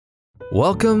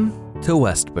Welcome to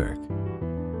Westburg,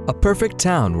 a perfect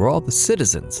town where all the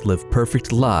citizens live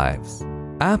perfect lives.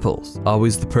 Apples,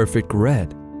 always the perfect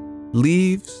red.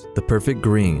 Leaves, the perfect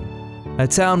green. A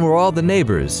town where all the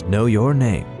neighbors know your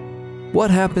name. What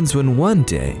happens when one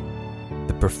day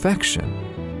the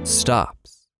perfection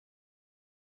stops?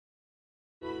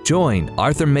 Join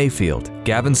Arthur Mayfield,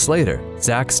 Gavin Slater,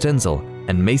 Zach Stenzel,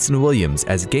 and Mason Williams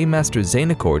as Game Master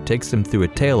Zanecord takes them through a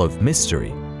tale of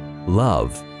mystery,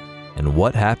 love, and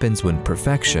what happens when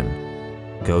perfection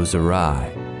goes awry.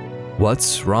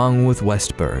 What's Wrong with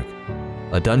Westburg?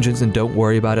 A Dungeons and Don't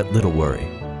Worry About It Little Worry,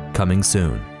 coming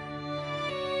soon.